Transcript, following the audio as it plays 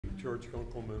George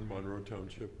Gunkelman, Monroe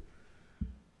Township.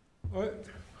 I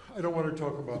don't want to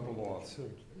talk about the loss. The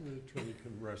attorney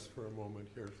can rest for a moment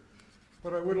here.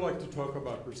 But I would like to talk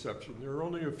about perception. There are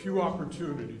only a few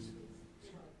opportunities.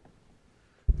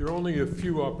 There are only a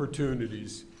few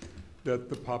opportunities that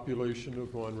the population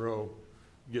of Monroe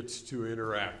gets to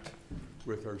interact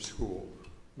with our school.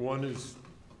 One is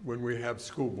when we have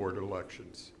school board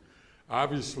elections.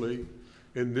 Obviously,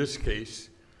 in this case,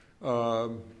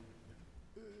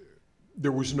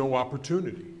 there was no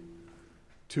opportunity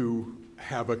to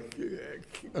have a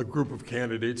group of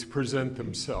candidates present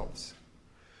themselves.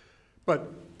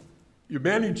 But you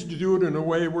managed to do it in a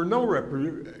way where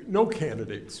no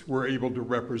candidates were able to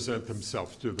represent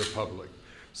themselves to the public.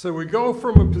 So we go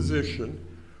from a position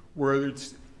where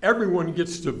everyone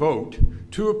gets to vote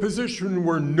to a position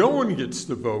where no one gets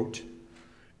to vote,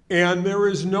 and there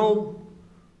is no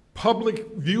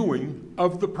public viewing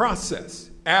of the process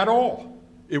at all.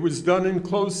 It was done in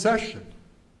closed session.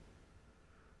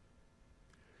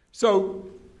 So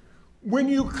when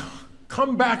you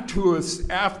come back to us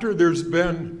after there's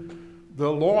been the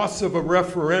loss of a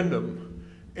referendum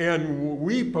and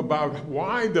weep about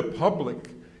why the public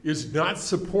is not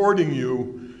supporting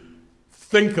you,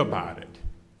 think about it.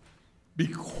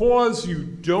 Because you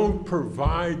don't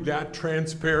provide that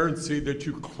transparency that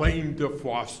you claim to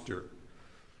foster,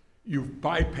 you've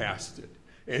bypassed it.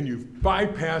 And you've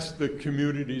bypassed the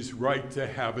community's right to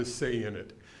have a say in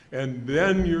it. And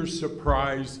then you're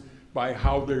surprised by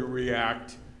how they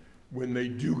react when they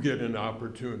do get an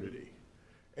opportunity.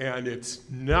 And it's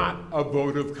not a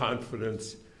vote of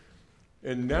confidence.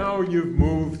 And now you've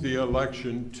moved the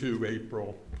election to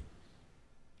April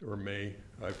or May,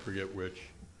 I forget which.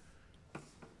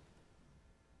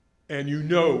 And you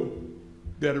know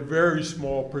that a very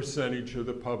small percentage of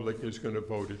the public is going to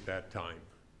vote at that time.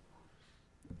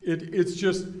 It's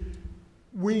just,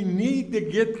 we need to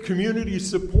get community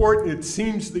support, and it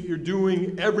seems that you're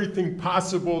doing everything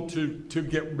possible to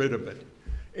get rid of it.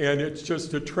 And it's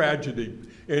just a tragedy.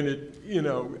 And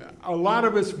a lot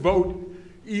of us vote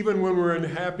even when we're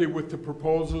unhappy with the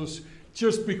proposals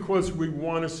just because we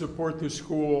want to support the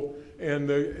school and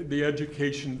the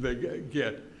education they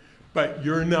get. But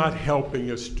you're not helping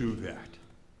us do that.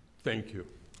 Thank you.